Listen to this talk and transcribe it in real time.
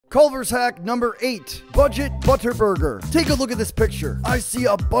Culver's hack number 8, budget Butterburger. Take a look at this picture. I see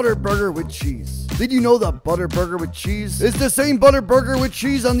a Butterburger with cheese. Did you know that Butterburger with cheese is the same Butterburger with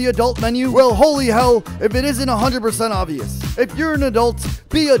cheese on the adult menu? Well, holy hell, if it isn't 100% obvious. If you're an adult,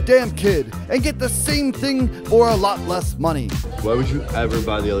 be a damn kid and get the same thing for a lot less money. Why would you ever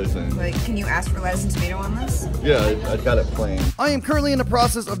buy the other thing? Like, can you ask for lettuce and tomato on this? Yeah, I got it plain. I am currently in the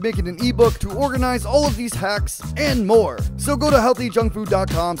process of making an ebook to organize all of these hacks and more. So go to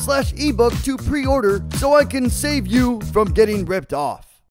healthyjunkfood.com/ebook to pre-order so I can save you from getting ripped off.